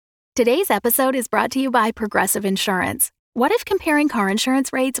Today's episode is brought to you by Progressive Insurance. What if comparing car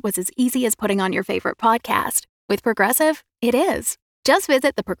insurance rates was as easy as putting on your favorite podcast? With Progressive, it is. Just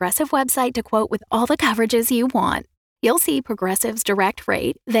visit the Progressive website to quote with all the coverages you want. You'll see Progressive's direct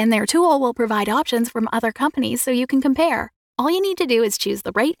rate, then their tool will provide options from other companies so you can compare. All you need to do is choose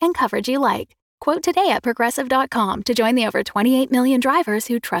the rate and coverage you like. Quote today at Progressive.com to join the over 28 million drivers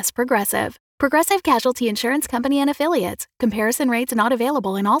who trust Progressive. Progressive Casualty Insurance Company and Affiliates. Comparison rates not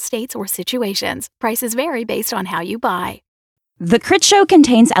available in all states or situations. Prices vary based on how you buy. The Crit Show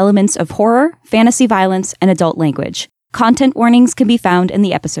contains elements of horror, fantasy violence, and adult language. Content warnings can be found in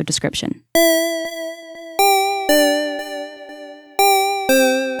the episode description.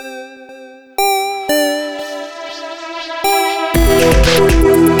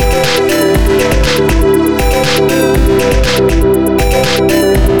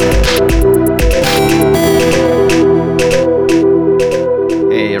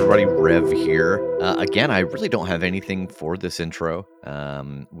 Again, I really don't have anything for this intro.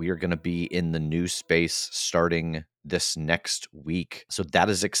 We are going to be in the new space starting this next week. So that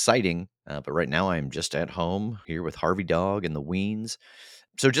is exciting. But right now I'm just at home here with Harvey Dog and the Weens.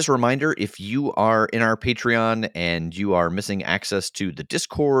 So just a reminder, if you are in our Patreon and you are missing access to the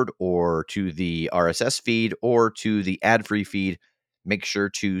Discord or to the RSS feed or to the ad-free feed, make sure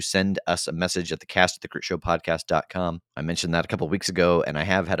to send us a message at thecast@thecritshowpodcast.com. I mentioned that a couple of weeks ago, and I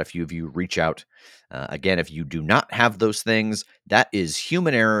have had a few of you reach out. Again, if you do not have those things, that is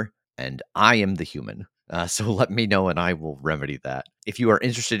human error, and I am the human. So let me know, and I will remedy that. If you are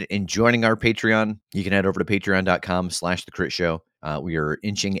interested in joining our Patreon, you can head over to patreon.com/thecritShow. We are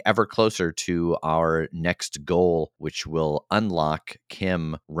inching ever closer to our next goal, which will unlock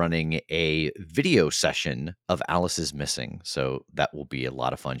Kim running a video session of Alice is Missing. So that will be a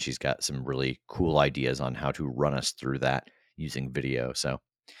lot of fun. She's got some really cool ideas on how to run us through that using video. So,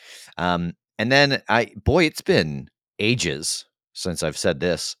 and then it's been ages since I've said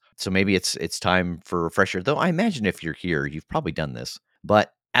this. So maybe it's time for a refresher, though I imagine if you're here, you've probably done this.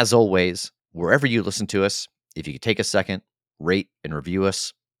 But as always, wherever you listen to us, if you could take a second, rate and review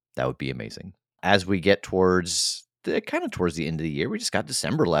us, that would be amazing. As we get towards the end of the year, we just got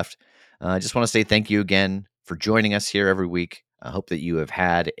December left. I just want to say thank you again for joining us here every week. I hope that you have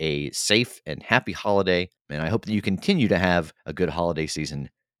had a safe and happy holiday, and I hope that you continue to have a good holiday season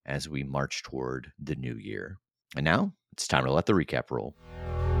as we march toward the new year. And now it's time to let the recap roll.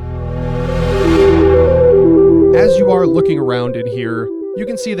 As you are looking around in here, you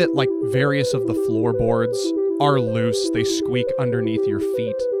can see that various of the floorboards are loose. They squeak underneath your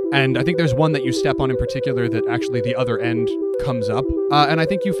feet. And I think there's one that you step on in particular that actually the other end comes up. And I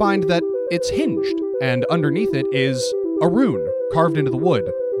think you find that it's hinged. And underneath it is a rune carved into the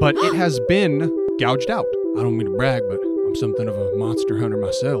wood. But it has been gouged out. I don't mean to brag, but I'm something of a monster hunter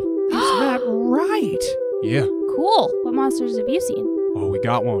myself. Is that right? Yeah. Cool. What monsters have you seen? Oh, we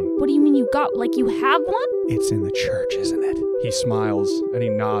got one. What do you mean you got? You have one? It's in the church, isn't it? He smiles and he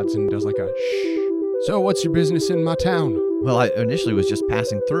nods and does a shh. So what's your business in my town? Well, I initially was just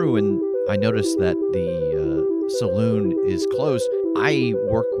passing through and I noticed that the saloon is closed. I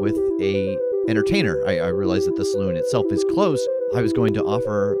work with a entertainer. I realized that the saloon itself is closed. I was going to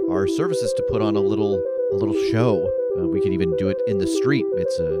offer our services to put on a little show. We could even do it in the street.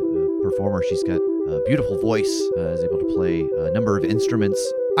 It's a performer. She's got a beautiful voice, is able to play a number of instruments.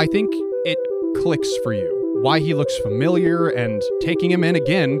 I think it clicks for you. Why he looks familiar, and taking him in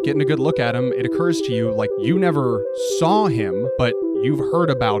again, getting a good look at him, it occurs to you you never saw him, but you've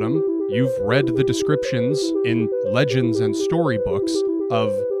heard about him. You've read the descriptions in legends and storybooks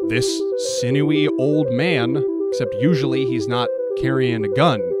of this sinewy old man, except usually he's not carrying a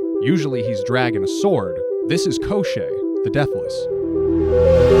gun. Usually he's dragging a sword. This is Koshe, the Deathless.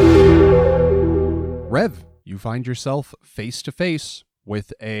 Rev, you find yourself face to face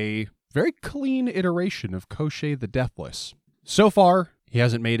with a very clean iteration of Koshe the Deathless. So far, he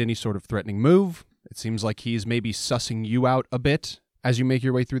hasn't made any sort of threatening move. It seems like he's maybe sussing you out a bit as you make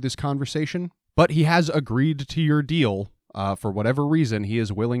your way through this conversation. But he has agreed to your deal. For whatever reason, he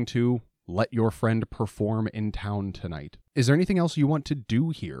is willing to let your friend perform in town tonight. Is there anything else you want to do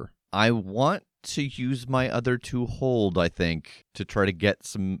here? I want to use my other two hold, I think, to try to get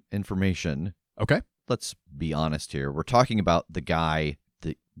some information. Okay. Let's be honest here. We're talking about the guy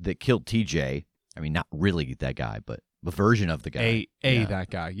that killed TJ. I mean, not really that guy, but the version of the guy. That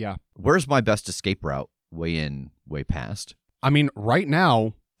guy, yeah. Where's my best escape route? Way in, way past? I mean, right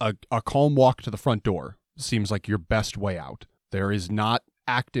now, a calm walk to the front door seems like your best way out. There is not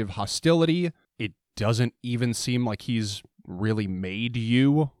active hostility. It doesn't even seem like he's really made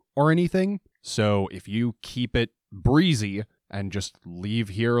you or anything. So if you keep it breezy and just leave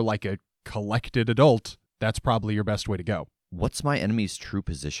here like a collected adult, that's probably your best way to go. What's my enemy's true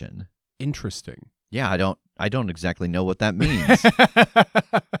position? Interesting. Yeah, I don't exactly know what that means.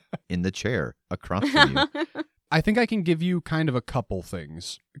 In the chair across from you. I think I can give you kind of a couple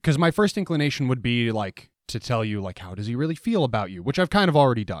things, because my first inclination would be like to tell you like, how does he really feel about you, which I've kind of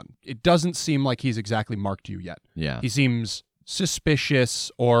already done. It doesn't seem like he's exactly marked you yet. Yeah. He seems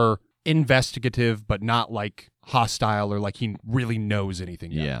suspicious or investigative, but not like hostile or like he really knows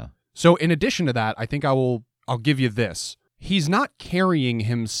anything yet. Yeah. So in addition to that, I think I'll give you this. He's not carrying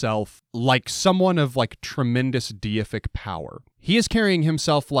himself like someone of like tremendous deific power. He is carrying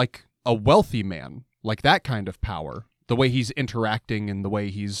himself like a wealthy man, like that kind of power, the way he's interacting and the way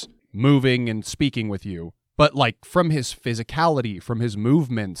he's moving and speaking with you. But like from his physicality, from his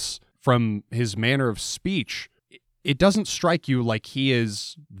movements, from his manner of speech, it doesn't strike you like he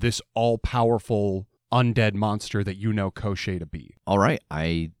is this all-powerful undead monster that you know Koschei to be. All right,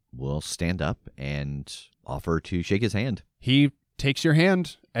 I will stand up and offer to shake his hand. He takes your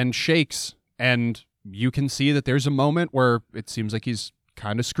hand and shakes, and you can see that there's a moment where it seems like he's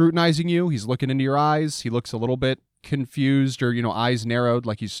kind of scrutinizing you. He's looking into your eyes. He looks a little bit confused or, eyes narrowed,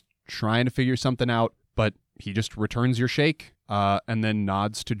 like he's trying to figure something out, but he just returns your shake and then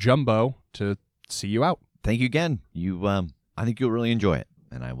nods to Jumbo to see you out. Thank you again. I think you'll really enjoy it,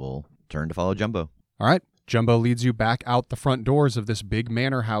 and I will turn to follow Jumbo. All right. Jumbo leads you back out the front doors of this big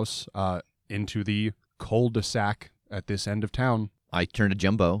manor house into the cul-de-sac at this end of town. I turn to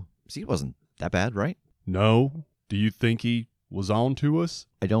Jumbo. See, it wasn't that bad, right? No. Do you think he was on to us?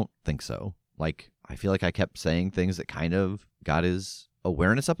 I don't think so. Like, I feel like I kept saying things that kind of got his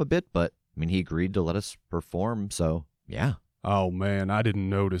awareness up a bit, but, I mean, he agreed to let us perform, so, yeah. Oh, man, I didn't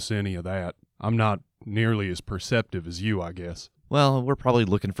notice any of that. I'm not nearly as perceptive as you, I guess. Well, we're probably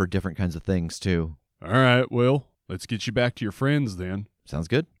looking for different kinds of things, too. All right, well, let's get you back to your friends, then. Sounds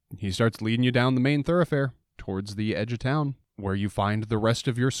good. He starts leading you down the main thoroughfare towards the edge of town, where you find the rest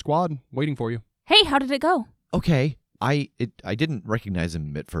of your squad waiting for you. Hey, how did it go? Okay. I didn't recognize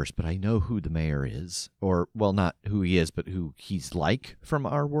him at first, but I know who the mayor is. Or, well, not who he is, but who he's like from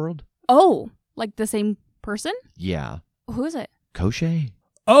our world. Oh, like the same person? Yeah. Who is it? Koschei?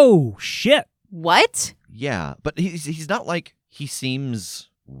 Oh, shit. What? Yeah, but he's not like, he seems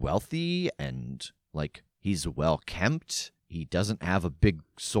wealthy and like he's well kempt. He doesn't have a big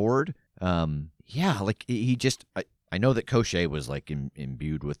sword. Yeah, like he just, I know that Koschei was like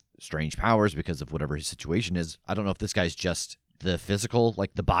imbued with strange powers because of whatever his situation is. I don't know if this guy's just the physical,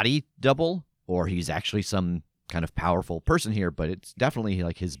 like the body double, or he's actually some kind of powerful person here, but it's definitely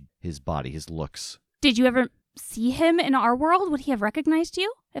like his body, his looks. Did you ever see him in our world? Would he have recognized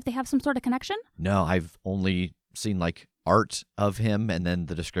you if they have some sort of connection? No, I've only seen like art of him and then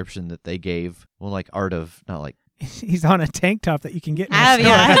the description that they gave. Well, like art of, not like. He's on a tank top that you can get in a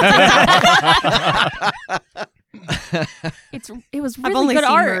store. It was I've really only good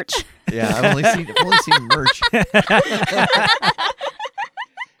seen art. merch. Yeah, I've only seen merch.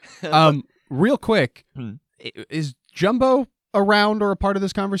 Real quick, is Jumbo around or a part of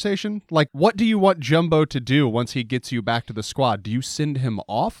this conversation? Like, what do you want Jumbo to do once he gets you back to the squad? Do you send him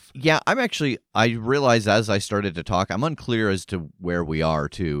off? Yeah, I realized as I started to talk, I'm unclear as to where we are,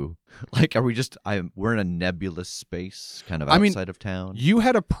 too. Like, are we just, we're in a nebulous space, kind of outside of town? You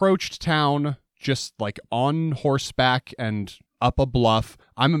had approached town just like on horseback and up a bluff.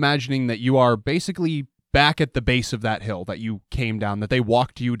 I'm imagining that you are basically back at the base of that hill that you came down, that they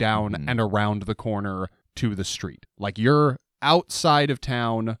walked you down and around the corner to the street. Like, you're outside of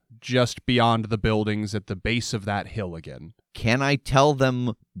town, just beyond the buildings at the base of that hill again. Can I tell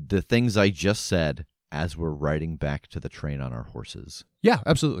them the things I just said as we're riding back to the train on our horses? Yeah,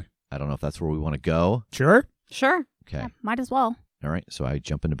 absolutely. I don't know if that's where we want to go. Sure. Sure. Okay. Yeah, might as well. All right. So I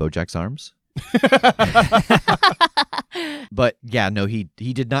jump into Bojack's arms. But yeah, no, he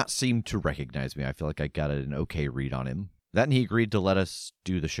did not seem to recognize me. I feel like I got an okay read on him. That and he agreed to let us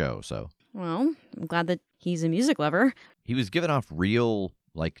do the show, so. Well, I'm glad that he's a music lover. He was giving off real,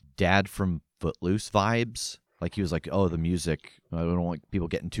 like, Dad from Footloose vibes. Like, he was like, oh, the music, I don't want people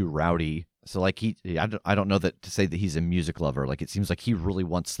getting too rowdy. So, like, I don't know that to say that he's a music lover. Like, it seems like he really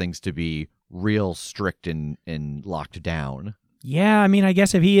wants things to be real strict and locked down. Yeah, I mean, I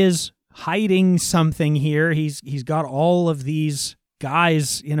guess if he is hiding something here, he's got all of these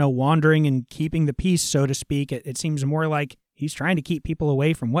guys, wandering and keeping the peace, so to speak. It seems more like he's trying to keep people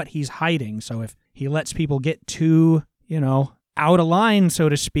away from what he's hiding. So if he lets people get too, out of line, so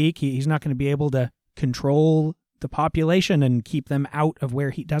to speak, he's not going to be able to control the population and keep them out of where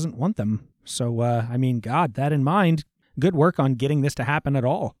he doesn't want them. So, I mean, God, that in mind, good work on getting this to happen at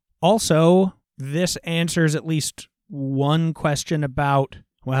all. Also, this answers at least one question about,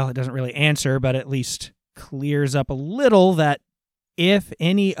 well, it doesn't really answer, but at least clears up a little that if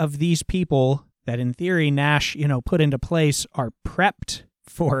any of these people that in theory Nash, put into place are prepped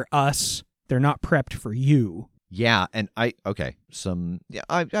for us, they're not prepped for you. Yeah, and I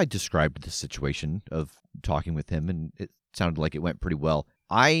described the situation of talking with him, and it sounded like it went pretty well.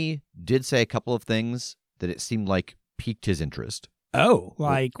 I did say a couple of things that it seemed like piqued his interest. Oh,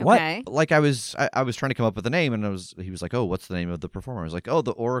 like what? Okay. Like I was trying to come up with a name, and he was like, "Oh, what's the name of the performer?" I was like, "Oh,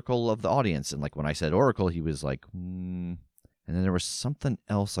 the Oracle of the Audience." And like when I said Oracle, he was like, And then there was something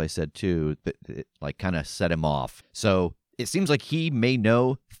else I said too that it like kind of set him off. So it seems like he may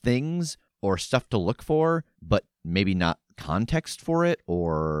know things or stuff to look for, but maybe not context for it,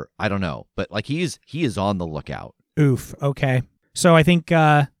 or I don't know. But like he is on the lookout. Oof. Okay. So I think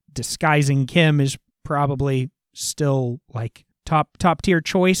disguising Kim is probably still like top tier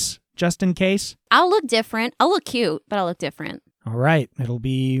choice, just in case. I'll look different. I'll look cute, but I'll look different. All right. It'll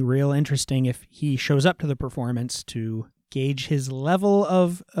be real interesting if he shows up to the performance to gauge his level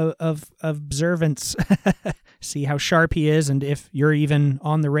of observance. See how sharp he is, and if you're even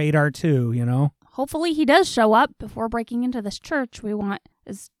on the radar too, Hopefully he does show up before breaking into this church. We want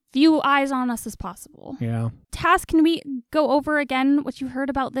as few eyes on us as possible. Yeah. Task, can we go over again what you heard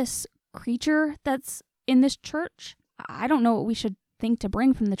about this creature that's in this church? I don't know what we should think to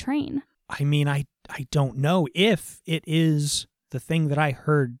bring from the train. I mean, I don't know if it is the thing that I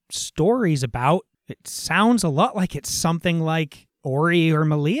heard stories about. It sounds a lot like it's something like Ori or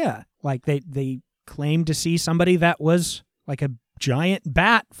Malia. Like they claimed to see somebody that was like a giant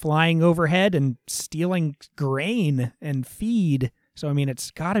bat flying overhead and stealing grain and feed. So, I mean, it's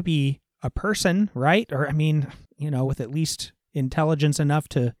got to be a person, right? Or, I mean, with at least intelligence enough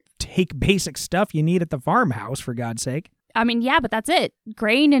to take basic stuff you need at the farmhouse, for God's sake. I mean, yeah, but that's it.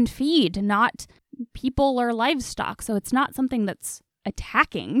 Grain and feed, not people or livestock. So it's not something that's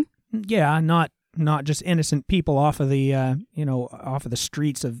attacking. Yeah, not just innocent people off of the off of the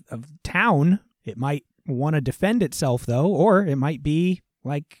streets of town. It might want to defend itself, though, or it might be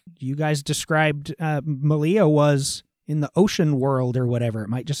like you guys described Malia was in the ocean world or whatever. It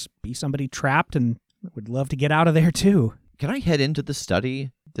might just be somebody trapped and would love to get out of there too. Can I head into the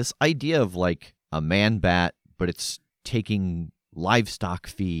study? This idea of like a man bat, but it's taking livestock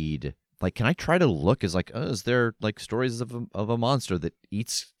feed. Like, can I try to look as like, is there like stories of a monster that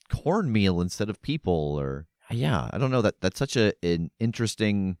eats cornmeal instead of people? Or yeah, I don't know. That's such an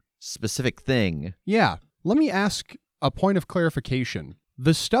interesting specific thing. Yeah. Let me ask a point of clarification.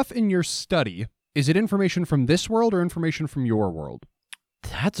 The stuff in your study, is it information from this world or information from your world?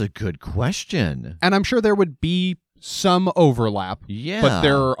 That's a good question. And I'm sure there would be some overlap. Yeah. But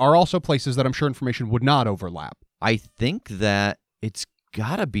there are also places that I'm sure information would not overlap. I think that it's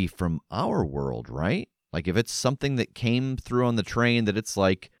gotta be from our world, right? Like if it's something that came through on the train, that it's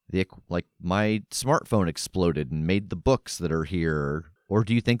like my smartphone exploded and made the books that are here. Or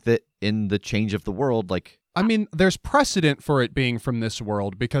do you think that in the change of the world, like... I mean, there's precedent for it being from this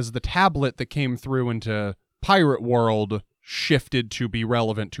world because the tablet that came through into Pirate World shifted to be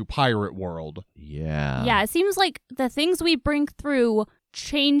relevant to Pirate World. Yeah. Yeah, it seems like the things we bring through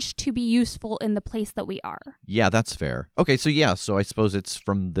change to be useful in the place that we are. Yeah, that's fair. Okay, so I suppose it's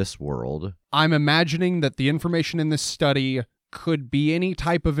from this world. I'm imagining that the information in this study could be any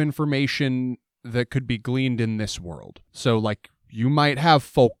type of information that could be gleaned in this world. So, like, you might have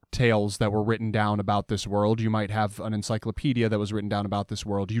folk tales that were written down about this world. You might have an encyclopedia that was written down about this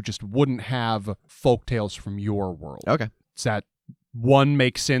world. You just wouldn't have folk tales from your world. Okay. Does that, 1,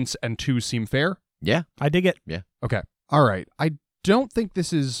 make sense and 2, seem fair? Yeah. I dig it. Yeah. Okay. All right. I don't think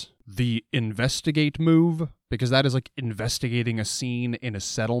this is the investigate move, because that is like investigating a scene in a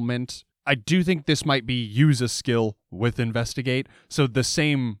settlement. I do think this might be use a skill with investigate. So the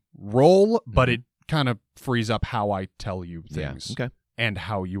same role, but it kind of frees up how I tell you things. Yeah. Okay. And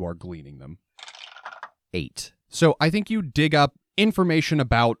how you are gleaning them. 8. So I think you dig up information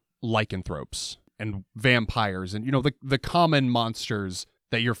about lycanthropes and vampires and, the common monsters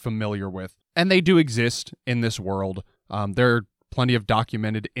that you're familiar with. And they do exist in this world. There are plenty of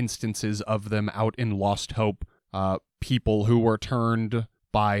documented instances of them out in Lost Hope. People who were turned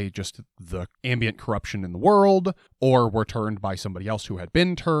by just the ambient corruption in the world, or were turned by somebody else who had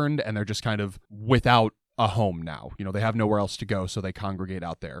been turned, and they're just kind of without a home now. They have nowhere else to go, so they congregate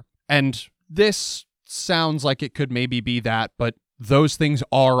out there. And this sounds like it could maybe be that, but those things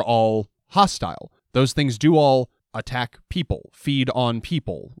are all hostile. Those things do all attack people, feed on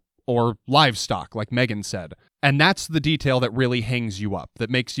people, or livestock, like Megan said. And that's the detail that really hangs you up, that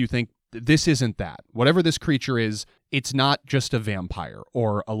makes you think, this isn't that. Whatever this creature is, it's not just a vampire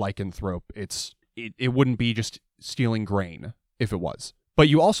or a lycanthrope. It's it wouldn't be just stealing grain if it was. But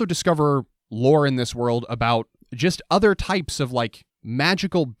you also discover lore in this world about just other types of like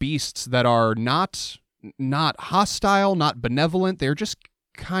magical beasts that are not hostile, not benevolent. They're just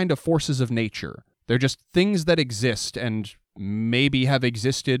kind of forces of nature. They're just things that exist and maybe have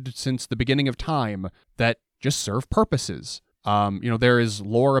existed since the beginning of time that just serve purposes. There is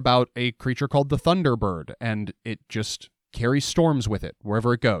lore about a creature called the Thunderbird, and it just carries storms with it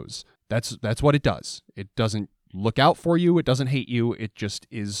wherever it goes. That's what it does. It doesn't look out for you. It doesn't hate you. It just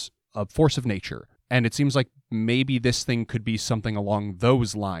is a force of nature. And it seems like maybe this thing could be something along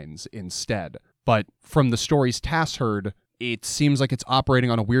those lines instead. But from the stories Tass heard, it seems like it's operating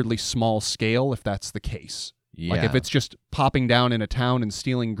on a weirdly small scale if that's the case. Yeah. Like if it's just popping down in a town and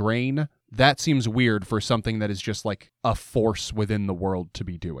stealing grain, that seems weird for something that is just like a force within the world to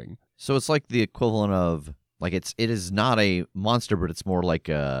be doing. So it's like the equivalent of, like, it is not a monster, but it's more like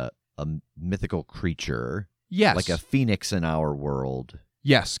a mythical creature. Yes. Like a phoenix in our world.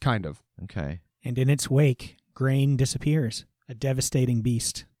 Yes, kind of. Okay. And in its wake, grain disappears. A devastating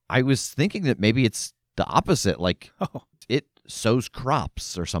beast. I was thinking that maybe it's the opposite. Like, Oh. it sows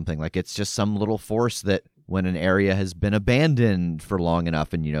crops or something. Like, it's just some little force that when an area has been abandoned for long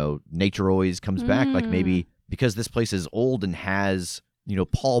enough and, nature always comes back. Like, maybe because this place is old and has,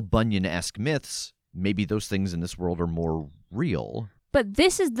 Paul Bunyan-esque myths, maybe those things in this world are more real. But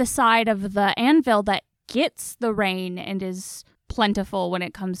this is the side of the anvil that gets the rain and is plentiful when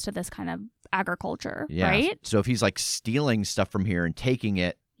it comes to this kind of agriculture, Yeah. right? So if he's like stealing stuff from here and taking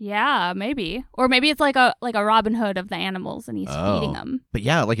it. Yeah, maybe. Or maybe it's like a Robin Hood of the animals and he's feeding them. But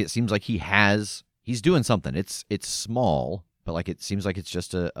yeah, like it seems like he's doing something. It's small, but like it seems like it's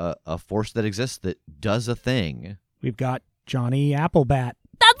just a force that exists that does a thing. We've got Johnny Applebat.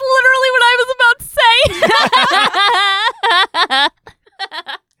 That's literally what I was about to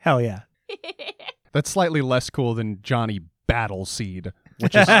say. Hell yeah. That's slightly less cool than Johnny Battleseed,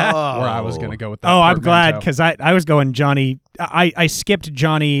 which is where I was going to go with that. Oh, I'm glad, portmanteau. because I was going Johnny. I skipped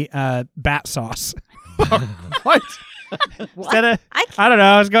Johnny Bat Sauce. What? Instead of, I don't know.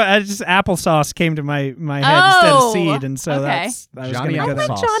 I was going. Just applesauce came to my head instead of seed, and so okay. I was Johnny going to go I that.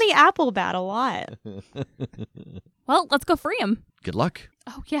 like Johnny Applebat a lot. Well, let's go free him. Good luck.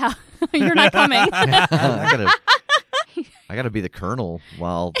 Oh, yeah. You're not coming. I gotta be the colonel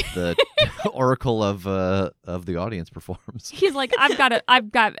while the oracle of the audience performs. He's like,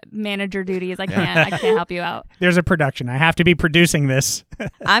 I've got manager duties. I can't help you out. There's a production. I have to be producing this.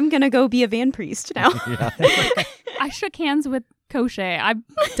 I'm gonna go be a Van Priest now. I shook hands with Koshe. I'm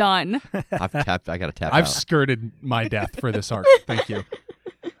done. I gotta tap I've out. skirted my death for this arc. Thank you.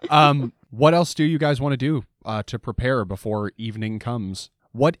 What else do you guys want to do to prepare before evening comes?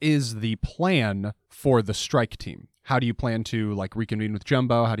 What is the plan for the strike team? How do you plan to reconvene with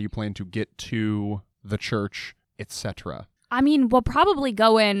Jumbo? How do you plan to get to the church, etc.? I mean, we'll probably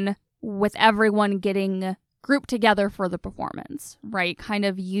go in with everyone getting grouped together for the performance, right? Kind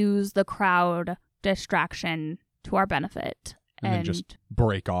of use the crowd distraction to our benefit. And then just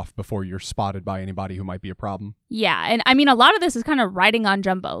break off before you're spotted by anybody who might be a problem. Yeah, and I mean, a lot of this is kind of riding on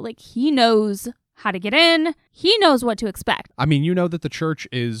Jumbo. Like, he knows how to get in. He knows what to expect. I mean, you know that the church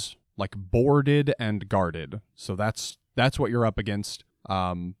is boarded and guarded, so that's what you're up against.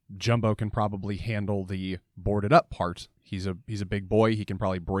 Jumbo can probably handle the boarded up part. He's a big boy. He can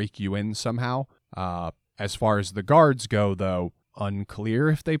probably break you in somehow. As far as the guards go, though, unclear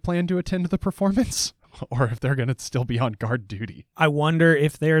if they plan to attend the performance or if they're going to still be on guard duty. I wonder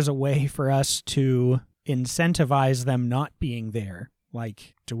if there's a way for us to incentivize them not being there.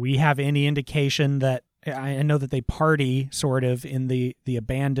 Like, do we have any indication that, I know that they party sort of in the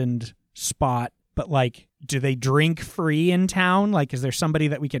abandoned spot, but do they drink free in town? Like, is there somebody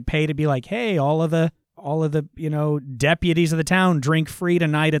that we could pay to be like, hey, all of the deputies of the town drink free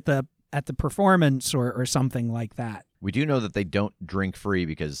tonight at the performance or something like that? We do know that they don't drink free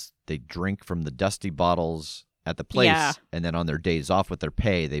because they drink from the dusty bottles at the place, Yeah. and then on their days off with their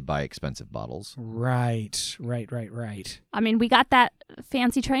pay, they buy expensive bottles. Right. I mean, we got that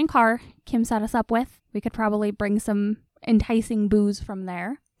fancy train car Kim set us up with. We could probably bring some enticing booze from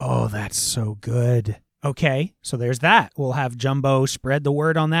there. Oh, that's so good. Okay, so there's that. We'll have Jumbo spread the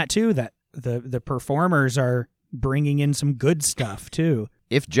word on that too, that the performers are bringing in some good stuff too.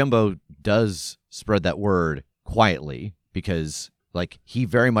 If Jumbo does spread that word quietly, because he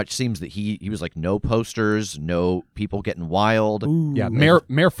very much seems that he was no posters, no people getting wild. Ooh. Yeah,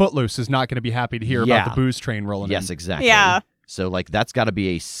 Mayor Footloose is not going to be be happy to hear about the booze train rolling in. Yes, exactly. Yeah. So that's got to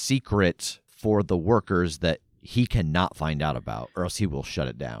be a secret for the workers that he cannot find out about, or else he will shut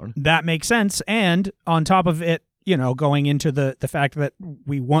it down. That makes sense. And on top of it, going into the fact that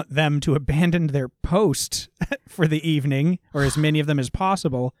we want them to abandon their post for the evening, or as many of them as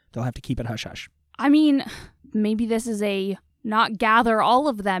possible, they'll have to keep it hush-hush. I mean, maybe this is a not gather all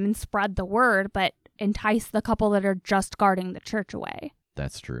of them and spread the word, but entice the couple that are just guarding the church away.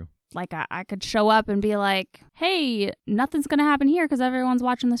 That's true. Like, I could show up and be like, hey, nothing's going to happen here because everyone's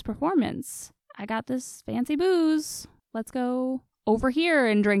watching this performance. I got this fancy booze. Let's go over here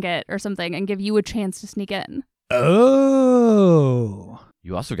and drink it or something and give you a chance to sneak in. Oh.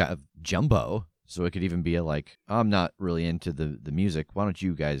 You also got Jumbo, so it could even be like, I'm not really into the music. Why don't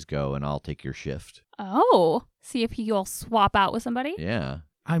you guys go and I'll take your shift? Oh, see if you'll swap out with somebody? Yeah.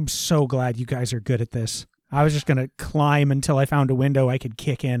 I'm so glad you guys are good at this. I was just going to climb until I found a window I could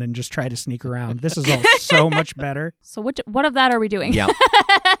kick in and just try to sneak around. This is all so much better. So what of that are we doing? Yeah.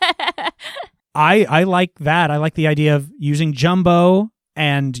 I like that. I like the idea of using Jumbo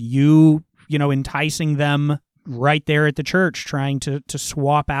and enticing them right there at the church, trying to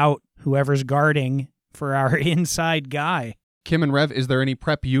swap out whoever's guarding for our inside guy. Kim and Rev, is there any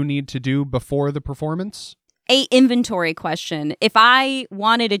prep you need to do before the performance? A inventory question. If I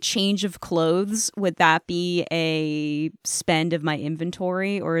wanted a change of clothes, would that be a spend of my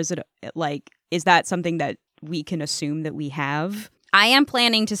inventory, or is that something that we can assume that we have? I am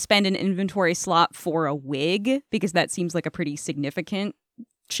planning to spend an inventory slot for a wig because that seems like a pretty significant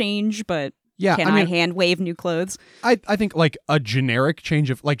change, but Yeah, can I hand wave new clothes? I think like a generic change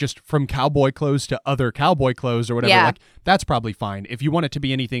of like just from cowboy clothes to other cowboy clothes or whatever, like that's probably fine. If you want it to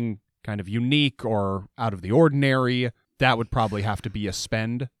be anything kind of unique or out of the ordinary, that would probably have to be a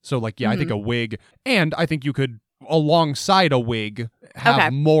spend. So like, I think a wig, and I think you could, alongside a wig,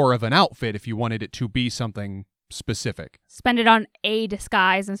 have more of an outfit if you wanted it to be something specific. Spend it on a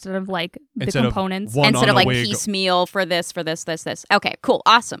disguise instead of like the components. Instead of like piecemeal for this. Okay, cool.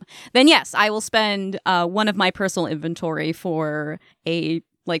 Awesome. Then yes, I will spend one of my personal inventory for a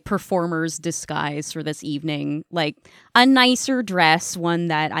like performer's disguise for this evening. Like a nicer dress, one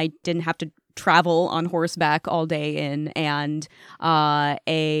that I didn't have to travel on horseback all day in, and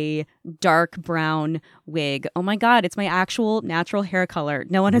a dark brown wig. Oh my God, it's my actual natural hair color.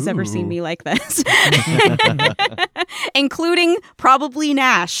 No one has ever seen me like this. Including probably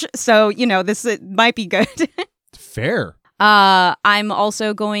Nash. So, this might be good. Fair. I'm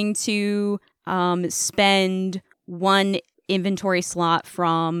also going to spend one inventory slot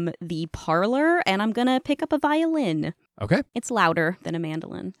from the parlor, and I'm going to pick up a violin. Okay. It's louder than a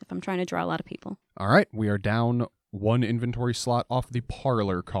mandolin if I'm trying to draw a lot of people. All right. We are down one inventory slot off the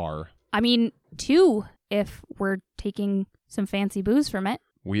parlor car. I mean, 2 if we're taking some fancy booze from it.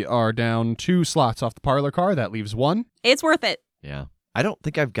 We are down 2 slots off the parlor car. That leaves 1. It's worth it. Yeah. I don't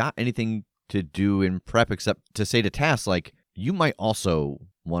think I've got anything to do in prep except to say to Tass, like, you might also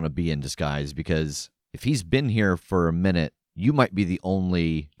want to be in disguise because if he's been here for a minute, you might be the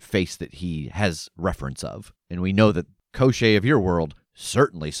only face that he has reference of. And we know that Koshe of your world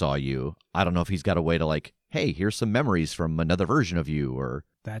certainly saw you. I don't know if he's got a way to like, hey, here's some memories from another version of you, or...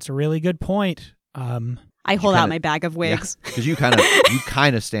 That's a really good point. I hold out my bag of wigs. Because you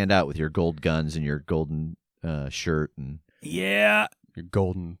kind of stand out with your gold guns and your golden shirt and... Yeah. Your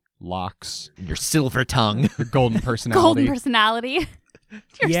golden locks. And your silver tongue. Your golden personality. Golden personality.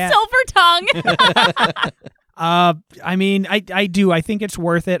 Your Yeah. silver tongue. I mean, I do. I think it's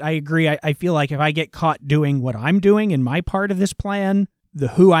worth it. I agree. I feel like if I get caught doing what I'm doing in my part of this plan, the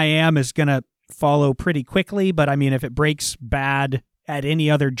who I am is going to follow pretty quickly. But I mean, if it breaks bad at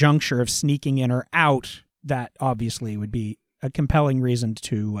any other juncture of sneaking in or out, that obviously would be a compelling reason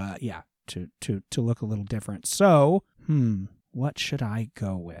to look a little different. So, what should I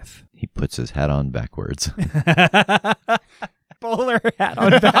go with? He puts his hat on backwards. Bowler hat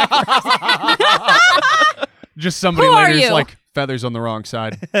on backwards. Just somebody Who are later is you? like, feathers on the wrong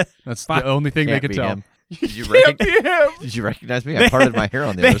side. That's the only thing they Can't could be tell. him. Did you, him. Did you recognize me? I parted my hair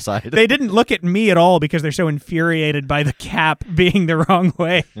on the other side. They didn't look at me at all because they're so infuriated by the cap being the wrong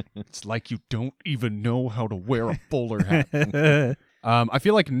way. It's like you don't even know how to wear a bowler hat. I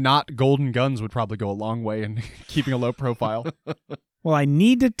feel like not golden guns would probably go a long way in keeping a low profile. Well, I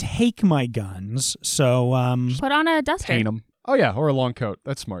need to take my guns, so Put on a duster. Paint them. Oh yeah, or a long coat.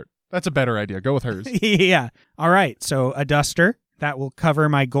 That's smart. That's a better idea. Go with hers. yeah. All right, so a duster that will cover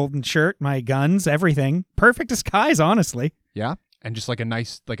my golden shirt, my guns, everything. Perfect disguise, honestly. Yeah, and just like a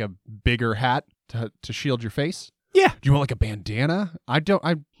nice, like a bigger hat to shield your face. Yeah. Do you want like a bandana?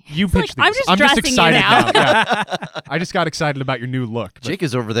 You It's like, pitch these. I'm just I'm just dressing you excited now. Yeah. I just got excited about your new look. but- Jake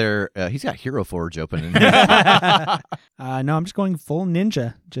is over there. He's got Hero Forge open. No, I'm just going full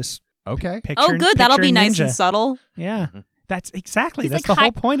ninja. Just Okay. picture. Oh, good. That'll picture be nice ninja. and subtle. Yeah. That's exactly. He's That's like the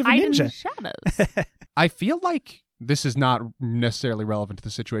whole point of a hide in the ninja. shadows. I feel like this is not necessarily relevant to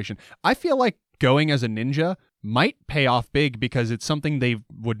the situation. I feel like going as a ninja might pay off big because it's something they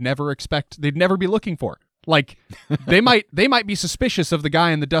would never expect. They'd never be looking for. Like they might be suspicious of the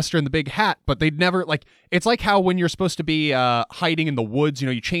guy in the duster and the big hat, but they'd never like. It's like how when you're supposed to be hiding in the woods,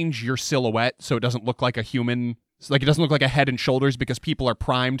 you change your silhouette so it doesn't look like a human. Like it doesn't look like a head and shoulders because people are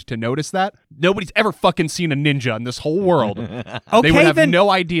primed to notice that. Nobody's ever fucking seen a ninja in this whole world. Okay, they would have then,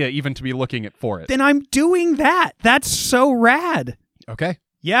 no idea even to be looking for it. Then I'm doing that. That's so rad. Okay.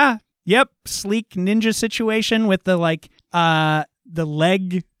 Yeah. Yep. Sleek ninja situation with the the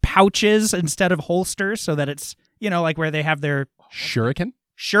leg pouches instead of holsters so that it's, like where they have their Shuriken?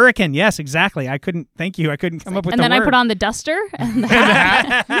 Shuriken, yes, exactly. Thank you. I couldn't come up with the word. And then I put on the duster and the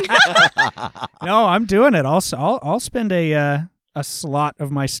hat. No, I'm doing it. I'll spend a slot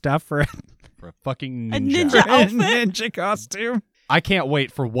of my stuff for a fucking ninja. A ninja outfit? ninja costume. I can't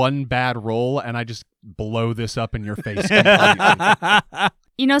wait for one bad roll and I just blow this up in your face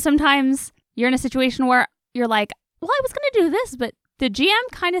completely. Sometimes you're in a situation where you're like, well, I was going to do this, but the GM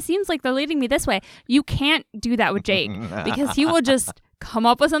kind of seems like they're leading me this way. You can't do that with Jake because he will just come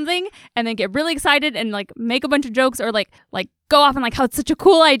up with something and then get really excited and make a bunch of jokes or like go off and how it's such a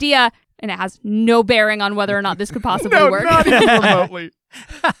cool idea and it has no bearing on whether or not this could possibly work. Not even remotely.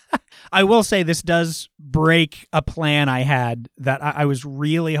 I will say this does break a plan I had that I was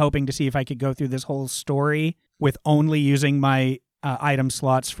really hoping to see if I could go through this whole story with only using my item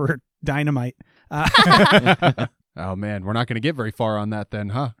slots for dynamite. Oh, man, we're not going to get very far on that then,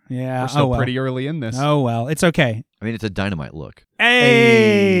 huh? Yeah. We're still pretty early in this. Oh, well, it's okay. I mean, it's a dynamite look.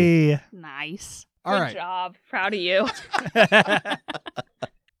 Hey! Nice. All Good right. job. Proud of you.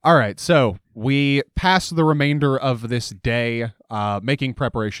 All right, so we pass the remainder of this day making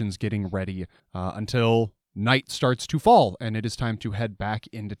preparations, getting ready until night starts to fall, and it is time to head back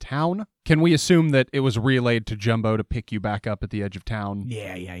into town. Can we assume that it was relayed to Jumbo to pick you back up at the edge of town?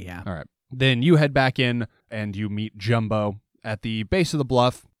 Yeah. All right. Then you head back in, and you meet Jumbo at the base of the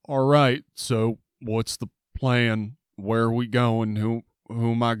bluff. All right, so what's the plan? Where are we going? Who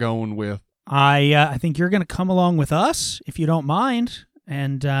am I going with? I think you're going to come along with us, if you don't mind,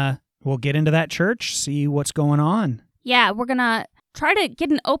 and we'll get into that church, see what's going on. Yeah, we're going to try to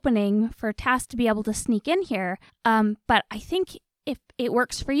get an opening for Tass to be able to sneak in here. But I think if it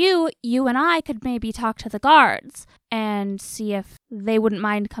works for you, you and I could maybe talk to the guards and see if they wouldn't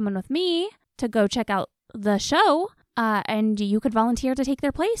mind coming with me to go check out the show. And you could volunteer to take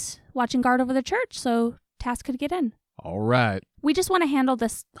their place, watching guard over the church, so Tass could get in. All right. We just want to handle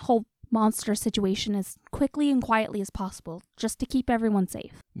this whole monster situation as quickly and quietly as possible, just to keep everyone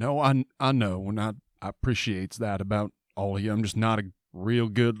safe. No, I know, and I appreciate that about all of you. I'm just not a real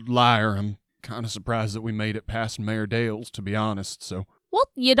good liar. I'm kind of surprised that we made it past Mayor Dale's, to be honest, so. Well,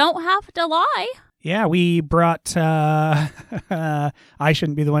 you don't have to lie. Yeah, we brought, I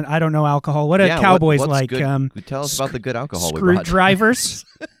shouldn't be the one, I don't know alcohol. What do cowboys what's like? Good? Tell us about the good alcohol we brought. Screwdrivers?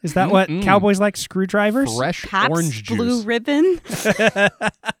 Is that what cowboys like, screwdrivers? Fresh Pabst orange juice. Blue Ribbon.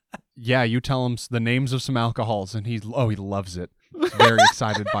 Yeah, you tell him the names of some alcohols, and he loves it. He's very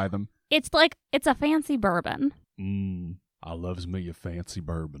excited by them. It's a fancy bourbon. I loves me a fancy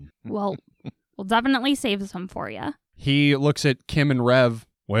bourbon. Well, we'll definitely save some for you. He looks at Kim and Rev.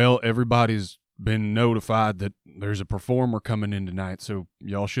 Well, everybody's been notified that there's a performer coming in tonight, so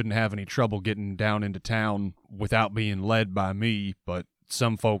y'all shouldn't have any trouble getting down into town without being led by me, but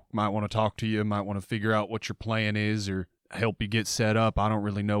some folk might want to talk to you, might want to figure out what your plan is or help you get set up. I don't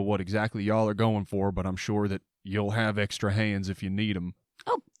really know what exactly y'all are going for, but I'm sure that you'll have extra hands if you need them.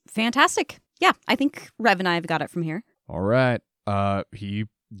 Oh, fantastic. Yeah, I think Rev and I have got it from here. All right. He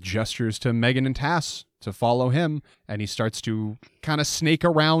gestures to Megan and Tass to follow him, and he starts to kind of snake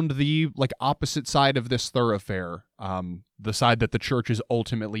around the opposite side of this thoroughfare, the side that the church is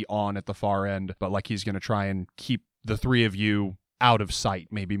ultimately on at the far end, but he's going to try and keep the three of you out of sight,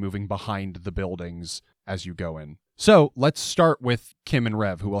 maybe moving behind the buildings as you go in. So let's start with Kim and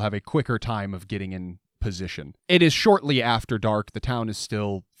Rev, who will have a quicker time of getting in position. It is shortly after dark. The town is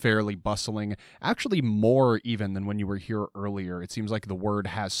still fairly bustling, actually more even than when you were here earlier. It seems like the word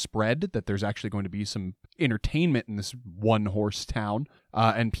has spread that there's actually going to be some entertainment in this one-horse town,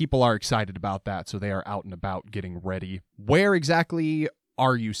 and people are excited about that, so they are out and about getting ready. Where exactly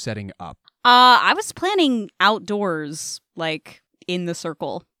are you setting up? I was planning outdoors, in the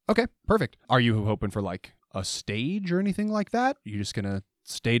circle. Okay, perfect. Are you hoping for a stage or anything like that? You just gonna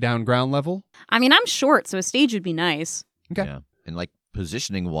stay down ground level? I mean, I'm short, so a stage would be nice. Okay. Yeah. And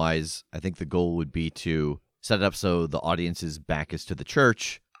positioning wise, I think the goal would be to set it up so the audience's back is to the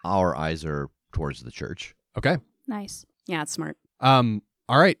church. Our eyes are towards the church. Okay. Nice. Yeah, it's smart. All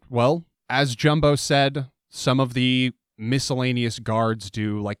right. Well, as Jumbo said, some of the miscellaneous guards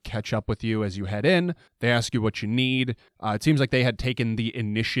do like catch up with you as you head in. They ask you what you need. It seems like they had taken the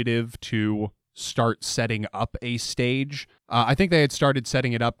initiative to start setting up a stage. I think they had started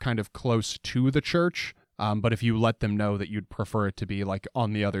setting it up kind of close to the church, but if you let them know that you'd prefer it to be like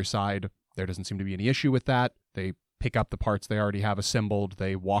on the other side, there doesn't seem to be any issue with that. They pick up the parts they already have assembled,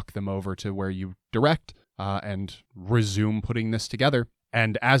 they walk them over to where you direct, and resume putting this together.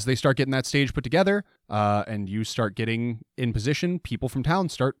 And as they start getting that stage put together, and you start getting in position, people from town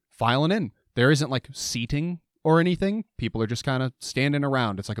start filing in. There isn't like seating or anything. People are just kind of standing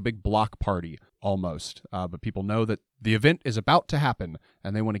around. It's like a big block party almost. But people know that the event is about to happen,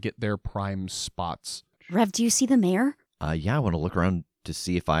 and they want to get their prime spots. Rev, do you see the mayor? Yeah, I want to look around to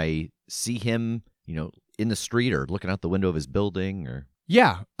see if I see him, in the street or looking out the window of his building or...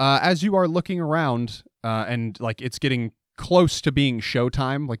 Yeah, as you are looking around, and like it's getting close to being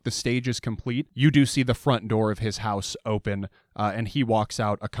showtime, like the stage is complete, you do see the front door of his house open, and he walks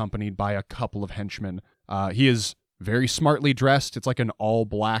out accompanied by a couple of henchmen. He is very smartly dressed. It's like an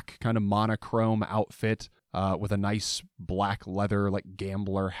all-black kind of monochrome outfit with a nice black leather like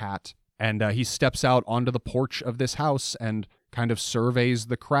gambler hat. And he steps out onto the porch of this house and kind of surveys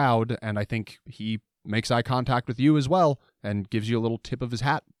the crowd, and I think he makes eye contact with you as well and gives you a little tip of his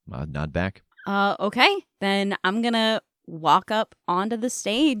hat. Nod back. Okay. Then I'm gonna walk up onto the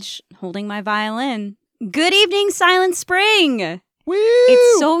stage holding my violin. Good evening, Silent Spring! Woo!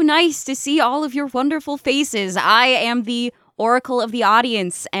 It's so nice to see all of your wonderful faces. I am the oracle of the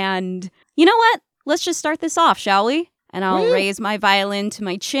audience, and you know what? Let's just start this off, shall we? And I'll raise my violin to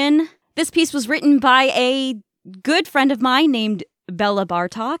my chin. This piece was written by a good friend of mine named Bella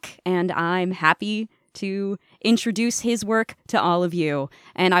Bartok, and I'm happy to introduce his work to all of you.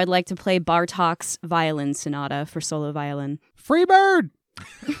 And I'd like to play Bartok's Violin Sonata for solo violin. Freebird!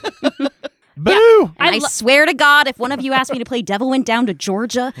 Boo! Yeah. I swear to God, if one of you asked me to play Devil Went Down to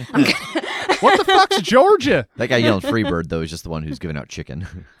Georgia, I'm gonna... What the fuck's Georgia? That guy yelling Freebird, though, is just the one who's giving out chicken.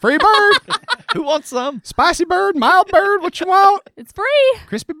 Freebird! Who wants some? Spicy bird, mild bird, what you want? It's free.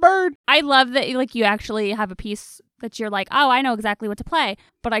 Crispy bird. I love that like you actually have a piece that you're like, oh, I know exactly what to play.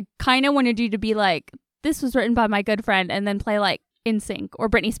 But I kind of wanted you to be like, this was written by my good friend, and then play like NSYNC or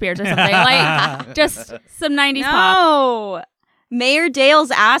Britney Spears or something. Like just some 90s pop. No! Mayor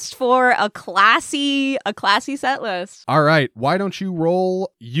Dale's asked for a classy set list. All right, why don't you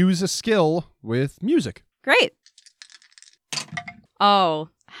roll use a skill with music? Great. Oh,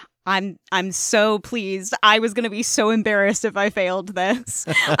 I'm so pleased. I was going to be so embarrassed if I failed this.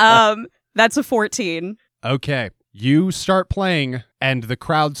 That's a 14. Okay, you start playing, and the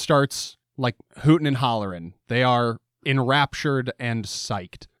crowd starts like hooting and hollering. They are enraptured and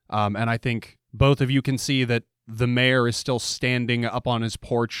psyched. And I think both of you can see that the mayor is still standing up on his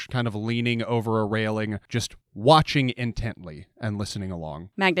porch, kind of leaning over a railing, just watching intently and listening along.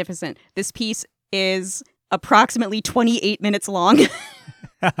 Magnificent. This piece is approximately 28 minutes long.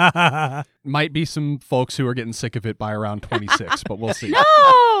 Might be some folks who are getting sick of it by around 26, but we'll see.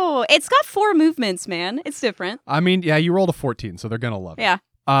 No! It's got 4 movements, man. It's different. I mean, yeah, you rolled a 14, so they're going to love it.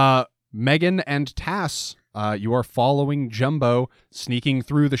 Yeah. Megan and Tass, you are following Jumbo, sneaking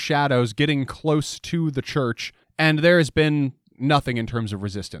through the shadows, getting close to the church, and there has been nothing in terms of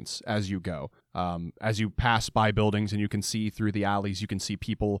resistance as you go. As you pass by buildings and you can see through the alleys, you can see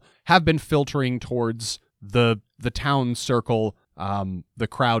people have been filtering towards the town circle. The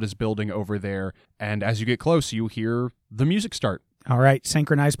crowd is building over there, and as you get close, you hear the music start. All right,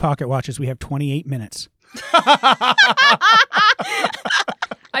 synchronized pocket watches. We have 28 minutes.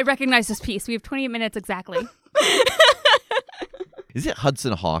 I recognize this piece. We have 28 minutes exactly. Is it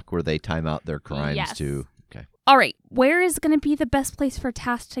Hudson Hawk where they time out their crimes Yes. too? Okay. All right. Where is going to be the best place for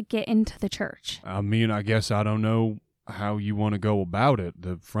Tass to get into the church? I mean, I guess I don't know how you want to go about it.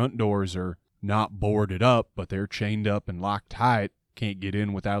 The front doors are not boarded up, but they're chained up and locked tight. Can't get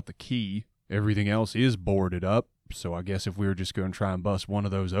in without the key. Everything else is boarded up. So I guess if we were just going to try and bust one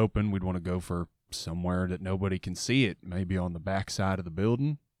of those open, we'd want to go for somewhere that nobody can see it. Maybe on the back side of the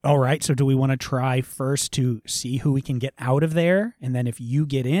building. All right, so do we want to try first to see who we can get out of there? And then if you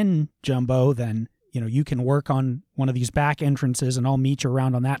get in, Jumbo, then, you can work on one of these back entrances and I'll meet you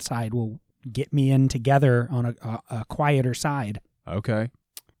around on that side. We'll get me in together on a quieter side. Okay.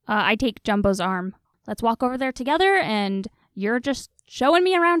 I take Jumbo's arm. Let's walk over there together, and you're just showing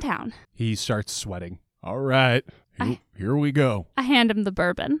me around town. He starts sweating. All right, here we go. I hand him the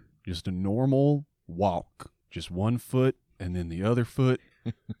bourbon. Just a normal walk. Just one foot and then the other foot.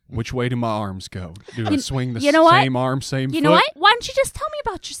 Which way do my arms go? Do I swing the same arm, same foot? You know what? Why don't you just tell me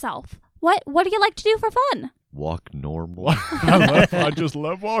about yourself? What do you like to do for fun? walk normal? I just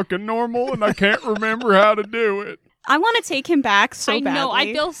love walking normal, and I can't remember how to do it. I want to take him back so badly. I know,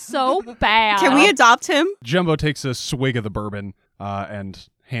 I feel so bad. Can we adopt him? Jumbo takes a swig of the bourbon and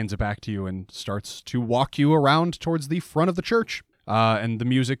hands it back to you and starts to walk you around towards the front of the church. And the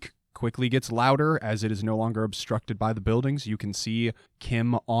music quickly gets louder as it is no longer obstructed by the buildings. You can see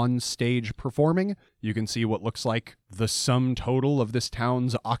Kim on stage performing. You can see what looks like the sum total of this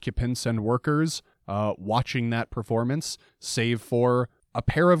town's occupants and workers watching that performance, save for a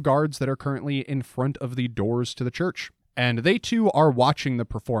pair of guards that are currently in front of the doors to the church. And they too are watching the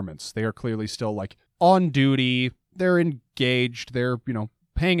performance. They are clearly still like on duty. They're engaged. They're,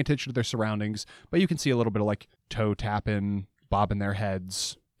 paying attention to their surroundings. But you can see a little bit of like toe tapping, bobbing their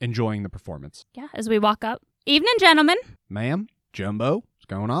heads, enjoying the performance. Yeah, as we walk up. Evening, gentlemen. Ma'am, Jumbo, what's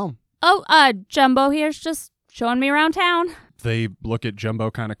going on? Oh, Jumbo here's just showing me around town. They look at Jumbo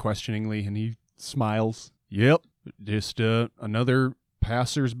kind of questioningly, and he smiles. Yep, just another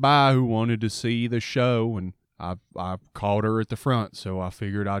passers-by who wanted to see the show, and I called her at the front, so I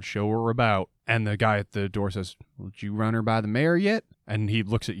figured I'd show her about. And the guy at the door says, well, did you run her by the mayor yet? And he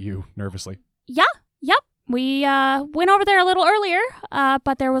looks at you nervously. Yeah, yep. We went over there a little earlier,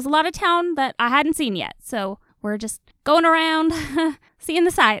 but there was a lot of town that I hadn't seen yet, so we're just going around seeing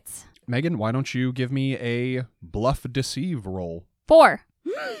the sights. Megan, why don't you give me a bluff deceive roll? 4.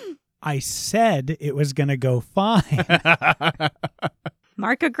 I said it was going to go fine.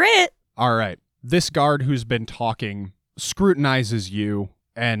 Mark a grit. All right. This guard who's been talking scrutinizes you,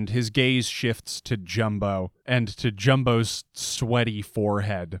 and his gaze shifts to Jumbo and to Jumbo's sweaty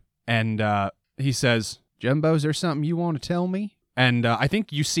forehead. And he says, Jumbo, is there something you want to tell me? And I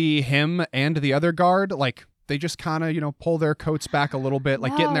think you see him and the other guard, like, they just kind of, pull their coats back a little bit,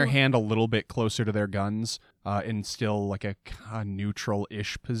 like getting their hand a little bit closer to their guns in still like a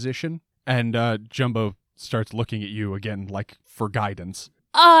neutral-ish position. And Jumbo starts looking at you again, like, for guidance.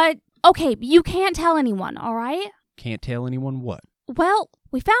 Okay, you can't tell anyone, all right? Can't tell anyone what? Well,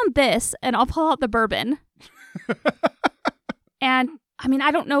 we found this, and I'll pull out the bourbon. And,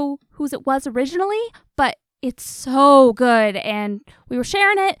 I don't know whose it was originally, but it's so good, and we were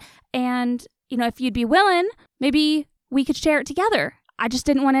sharing it, and, if you'd be willing, maybe we could share it together. I just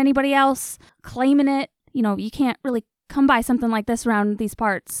didn't want anybody else claiming it. You can't really come by something like this around these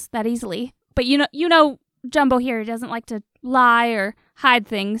parts that easily. But Jumbo here doesn't like to lie or hide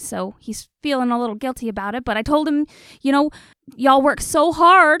things, so he's feeling a little guilty about it. But I told him, y'all work so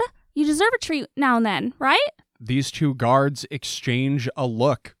hard, you deserve a treat now and then, right? These two guards exchange a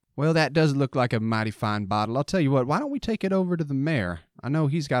look. Well, that does look like a mighty fine bottle. I'll tell you what, why don't we take it over to the mayor? I know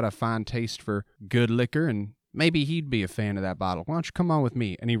he's got a fine taste for good liquor, and maybe he'd be a fan of that bottle. Why don't you come on with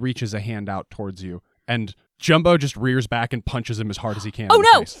me? And he reaches a hand out towards you. And Jumbo just rears back and punches him as hard as he can. Oh,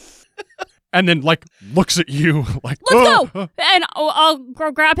 no! Face. And then, looks at you like, let's go! And I'll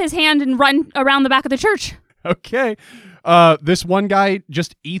go grab his hand and run around the back of the church. Okay. This one guy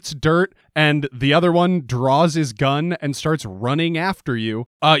just eats dirt, and the other one draws his gun and starts running after you.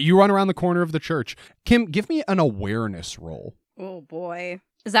 You run around the corner of the church. Kim, give me an awareness roll. Oh, boy.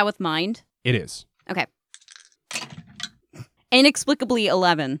 Is that with mind? It is. Okay. Inexplicably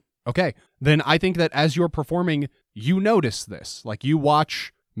 11. Okay. Then I think that as you're performing, you notice this. Like, you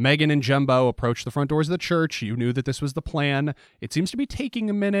watch Megan and Jumbo approach the front doors of the church. You knew that this was the plan. It seems to be taking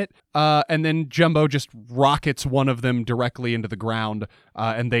a minute. And then Jumbo just rockets one of them directly into the ground,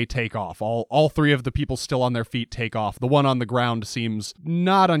 and they take off. All three of the people still on their feet take off. The one on the ground seems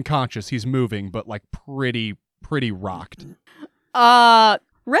not unconscious. He's moving, but like pretty rocked. Rev,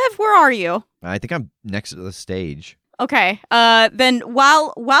 where are you? I think I'm next to the stage. Okay. Then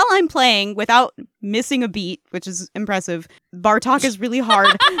while I'm playing without missing a beat, which is impressive, Bartok is really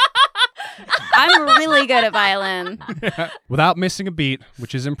hard. I'm really good at violin. Yeah. Without missing a beat,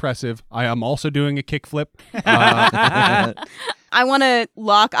 which is impressive, I am also doing a kickflip. I want to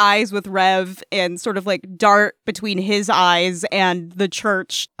lock eyes with Rev and sort of like dart between his eyes and the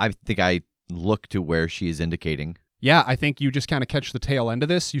church. I think I look to where she is indicating. Yeah, I think you just kind of catch the tail end of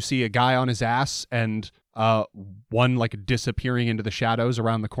this. You see a guy on his ass and one like disappearing into the shadows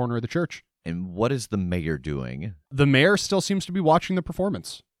around the corner of the church. And what is the mayor doing? The mayor still seems to be watching the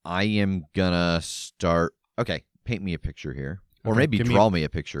performance. I am gonna start... Okay, paint me a picture here. Or Okay, maybe draw me a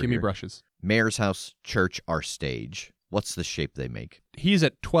picture Give here. me brushes. Mayor's house, church, our stage. What's the shape they make? He's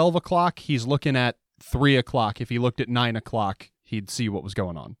at 12 o'clock. He's looking at 3 o'clock. If he looked at 9 o'clock, he'd see what was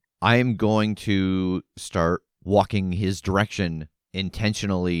going on. I am going to start walking his direction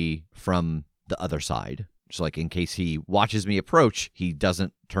intentionally from the other side. So like in case he watches me approach, he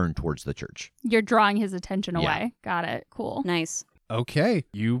doesn't turn towards the church. You're drawing his attention away. Yeah. Got it. Cool. Nice. Okay,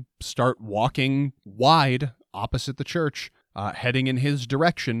 you start walking wide opposite the church, heading in his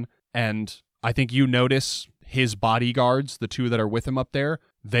direction, and I think you notice his bodyguards, the two that are with him up there,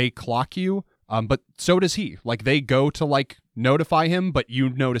 they clock you, but so does he. Like, they go to, like, notify him, but you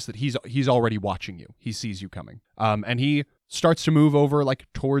notice that he's already watching you. He sees you coming. And he starts to move over, like,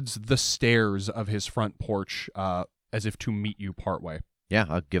 towards the stairs of his front porch, as if to meet you partway. Yeah,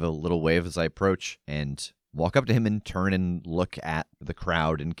 I'll give a little wave as I approach and walk up to him and turn and look at the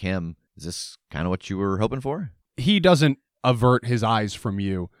crowd and Kim. Is this kind of what you were hoping for? He doesn't avert his eyes from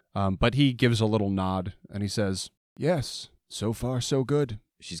you, but he gives a little nod and he says, "Yes, so far so good."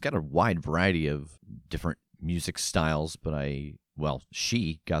 She's got a wide variety of different music styles, but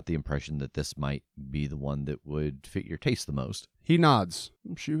she got the impression that this might be the one that would fit your taste the most. He nods.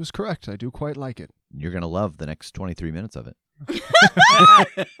 She was correct. I do quite like it. You're going to love the next 23 minutes of it.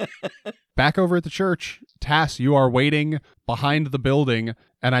 Back over at the church, Tass, you are waiting behind the building,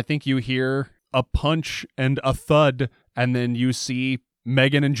 and I think you hear a punch and a thud, and then you see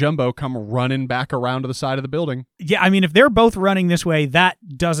Megan and Jumbo come running back around to the side of the building. Yeah, I mean, if they're both running this way, that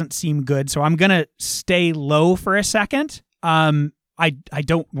doesn't seem good, so I'm going to stay low for a second. I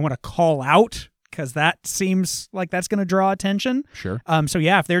don't want to call out, because that seems like that's going to draw attention. Sure. So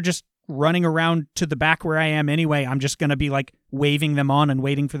yeah, if they're just running around to the back where I am anyway, I'm just going to be like waving them on and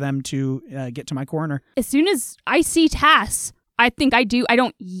waiting for them to get to my corner. As soon as I see Tass, I think I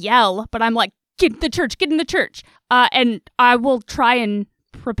don't yell, but I'm like, get in the church. And I will try and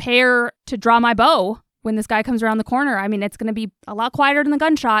prepare to draw my bow when this guy comes around the corner. I mean, it's going to be a lot quieter than the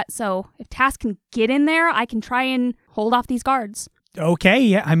gunshot, so if Tass can get in there, I can try and hold off these guards. Okay,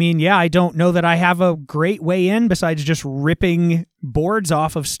 yeah. I mean, yeah, I don't know that I have a great way in besides just ripping boards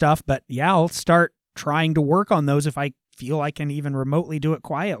off of stuff, but yeah, I'll start trying to work on those if I feel I can even remotely do it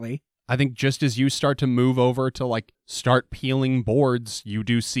quietly. I think just as you start to move over to, like, start peeling boards, you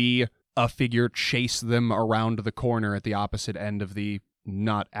do see a figure chase them around the corner at the opposite end of the,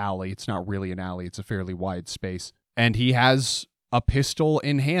 not alley, it's not really an alley, it's a fairly wide space. And he has a pistol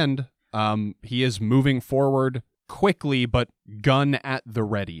in hand. He is moving forward quickly, but gun at the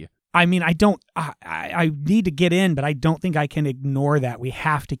ready. I mean, I need to get in, but I don't think I can ignore that. We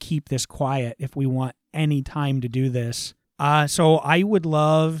have to keep this quiet if we want any time to do this. So I would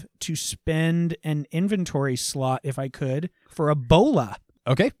love to spend an inventory slot, if I could, for a bola.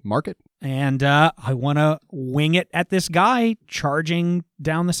 Okay, mark it. And I want to wing it at this guy charging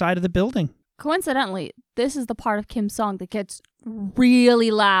down the side of the building. Coincidentally, this is the part of Kim's song that gets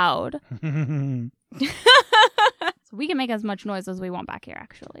really loud. So we can make as much noise as we want back here,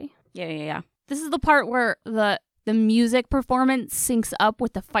 actually. Yeah. This is the part where the music performance syncs up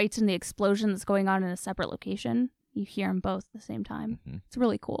with the fights and the explosion that's going on in a separate location. You hear them both at the same time. Mm-hmm. It's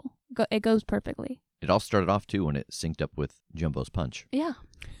really cool. It goes perfectly. It all started off, too, when it synced up with Jumbo's punch. Yeah.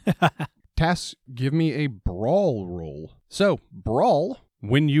 Tass, give me a brawl roll. So, brawl,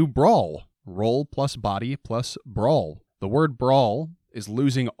 when you brawl, roll plus body plus brawl. The word brawl is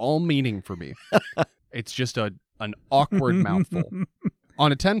losing all meaning for me. It's just an awkward mouthful.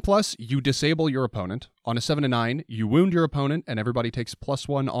 On a 10+, you disable your opponent. On a 7 to 9, you wound your opponent, and everybody takes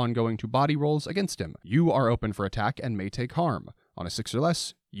 +1 ongoing to body rolls against him. You are open for attack and may take harm. On a 6 or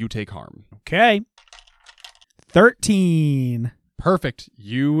less, you take harm. Okay. 13. Perfect.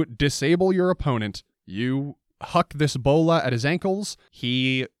 You disable your opponent. You huck this bola at his ankles.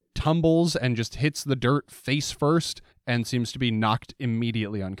 He tumbles and just hits the dirt face first and seems to be knocked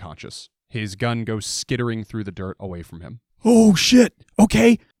immediately unconscious. His gun goes skittering through the dirt away from him. Oh, shit.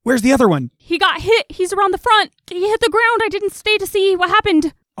 Okay. Where's the other one? He got hit. He's around the front. He hit the ground. I didn't stay to see what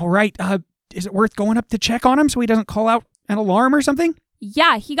happened. All right. Is it worth going up to check on him so he doesn't call out an alarm or something?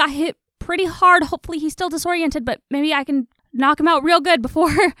 Yeah, he got hit pretty hard. Hopefully he's still disoriented, but maybe I can knock him out real good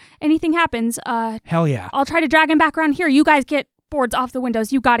before anything happens. Hell yeah. I'll try to drag him back around here. You guys get boards off the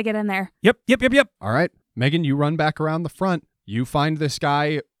windows. You got to get in there. Yep. All right. Megan, you run back around the front. You find this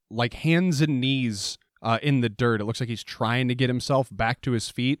guy, like, hands and knees in the dirt. It looks like he's trying to get himself back to his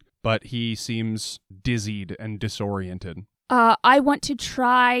feet, but he seems dizzied and disoriented. I want to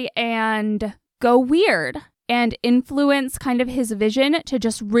try and go weird and influence kind of his vision to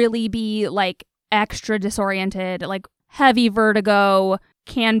just really be, like, extra disoriented, like heavy vertigo,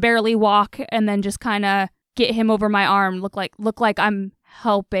 can barely walk, and then just kind of get him over my arm, look like I'm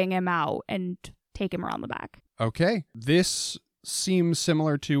helping him out and take him around the back. Okay. This seems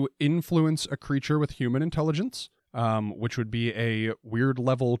similar to influence a creature with human intelligence, which would be a weird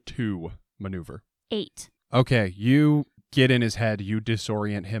level 2 maneuver. 8. Okay, you get in his head, you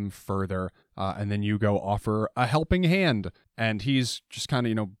disorient him further, and then you go offer a helping hand. and he's just kind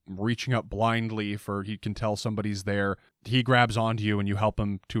of, reaching up blindly for he can tell somebody's there. He grabs onto you and you help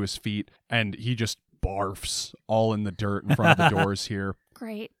him to his feet, and he just barfs all in the dirt in front of the doors here.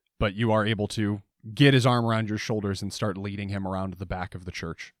 Great. But you are able to get his arm around your shoulders and start leading him around the back of the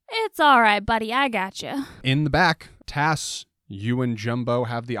church. It's all right, buddy. I got you. In the back, Tass, you and Jumbo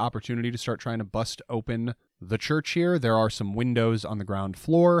have the opportunity to start trying to bust open the church here. There are some windows on the ground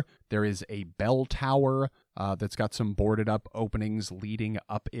floor. There is a bell tower that's got some boarded up openings leading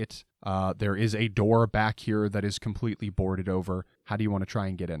up it. There is a door back here that is completely boarded over. How do you want to try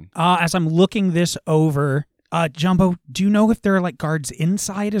and get in? As I'm looking this over, Jumbo, do you know if there are guards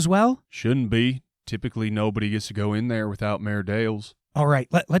inside as well? Shouldn't be. Typically, nobody gets to go in there without Mayor Dales. All right,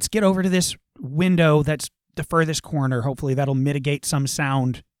 let's get over to this window that's the furthest corner. Hopefully that'll mitigate some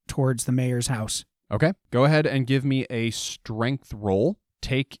sound towards the mayor's house. Okay, go ahead and give me a strength roll.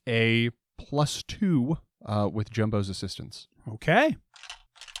 Take a +2 with Jumbo's assistance. Okay.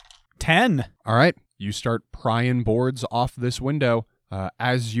 10. All right, you start prying boards off this window.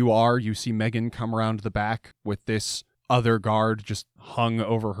 As you see Megan come around the back with this other guard just hung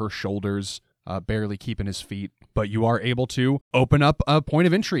over her shoulders, barely keeping his feet. But you are able to open up a point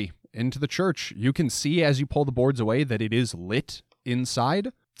of entry into the church. You can see as you pull the boards away that it is lit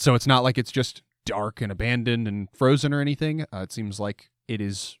inside. So it's not like it's just dark and abandoned and frozen or anything. It seems like it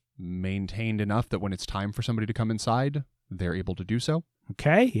is maintained enough that when it's time for somebody to come inside, they're able to do so.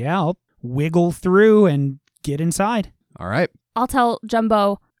 Okay, yeah, I'll wiggle through and get inside. All right. I'll tell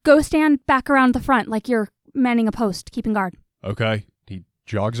Jumbo, go stand back around the front like you're manning a post, keeping guard. Okay. He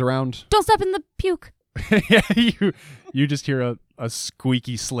jogs around. Don't step in the puke. Yeah, you just hear a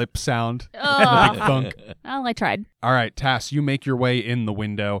squeaky slip sound. Oh. A big thunk. Well, I tried. All right, Tass, you make your way in the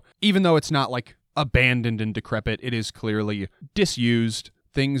window. Even though it's not abandoned and decrepit, it is clearly disused.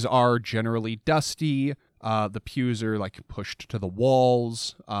 Things are generally dusty. The pews are pushed to the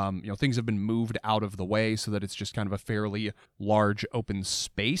walls. Things have been moved out of the way so that it's just kind of a fairly large open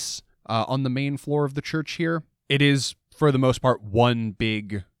space on the main floor of the church here. It is, for the most part, one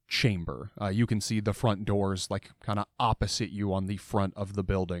big chamber. You can see the front doors kind of opposite you on the front of the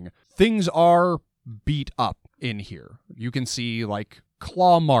building. Things are beat up in here. You can see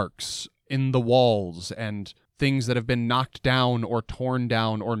claw marks in the walls and things that have been knocked down or torn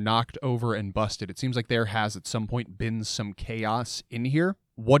down or knocked over and busted. It seems like there has at some point been some chaos in here.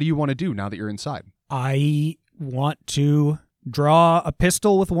 What do you want to do now that you're inside? I want to draw a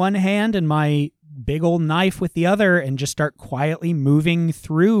pistol with one hand and my big old knife with the other and just start quietly moving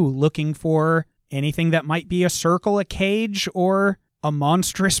through, looking for anything that might be a circle, a cage, or a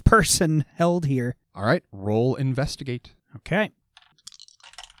monstrous person held here. All right, roll investigate. Okay.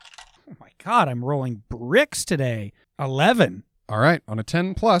 Oh my God, I'm rolling bricks today. 11. All right, on a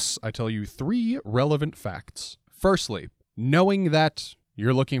 10 plus, I tell you 3 relevant facts. Firstly, knowing that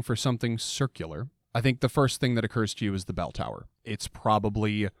you're looking for something circular, I think the first thing that occurs to you is the bell tower. It's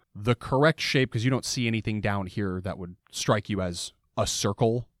probably the correct shape because you don't see anything down here that would strike you as a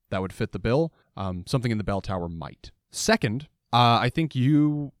circle that would fit the bill. Something in the bell tower might. Second, I think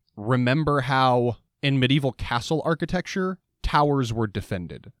you remember how in medieval castle architecture, towers were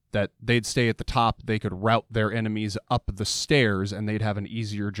defended. That they'd stay at the top, they could rout their enemies up the stairs, and they'd have an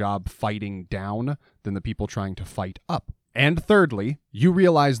easier job fighting down than the people trying to fight up. And thirdly, you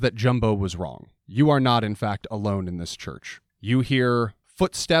realize that Jumbo was wrong. You are not, in fact, alone in this church. You hear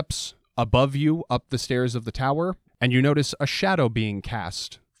footsteps above you up the stairs of the tower, and you notice a shadow being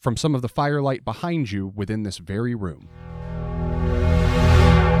cast from some of the firelight behind you within this very room.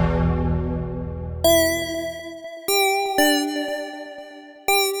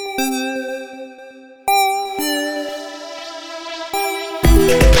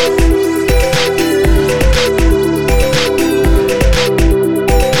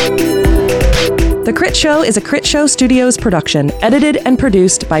 The Crit Show is a Crit Show Studios production, edited and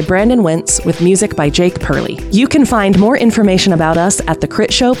produced by Brandon Wentz with music by Jake Purley. You can find more information about us at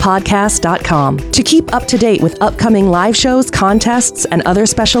thecritshowpodcast.com. To keep up to date with upcoming live shows, contests, and other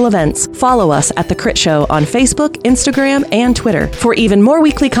special events, follow us at The Crit Show on Facebook, Instagram, and Twitter. For even more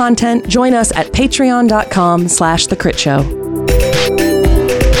weekly content, join us at patreon.com/thecritshow.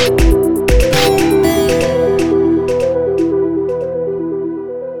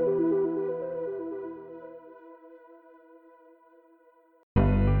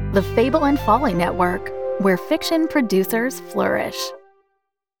 The Fable and Folly Network, where fiction producers flourish.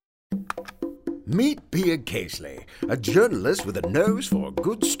 Meet Pia Casely, a journalist with a nose for a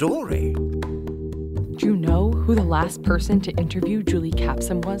good story. Do you know who the last person to interview Julie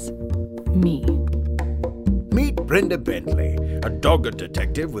Capsum was? Me. Meet Brenda Bentley, a dogged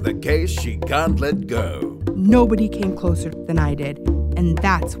detective with a case she can't let go. nobody came closer than I did, and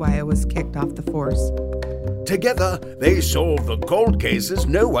that's why I was kicked off the force. Together, they solve the cold cases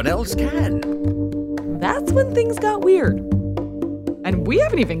no one else can. That's when things got weird. And we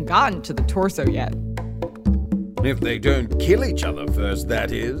haven't even gotten to the torso yet. If they don't kill each other first,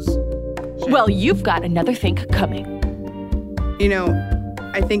 that is. Well, you've got another thing coming. You know,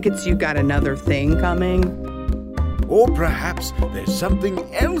 I think it's you got another thing coming. Or perhaps there's something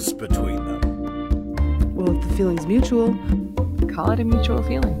else between them. Well, if the feeling's mutual, call it a mutual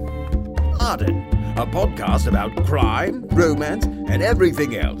feeling. Arden, a podcast about crime, romance, and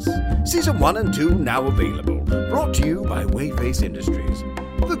everything else. Season 1 and 2 now available. Brought to you by Wayface Industries.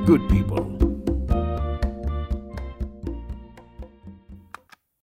 The good people.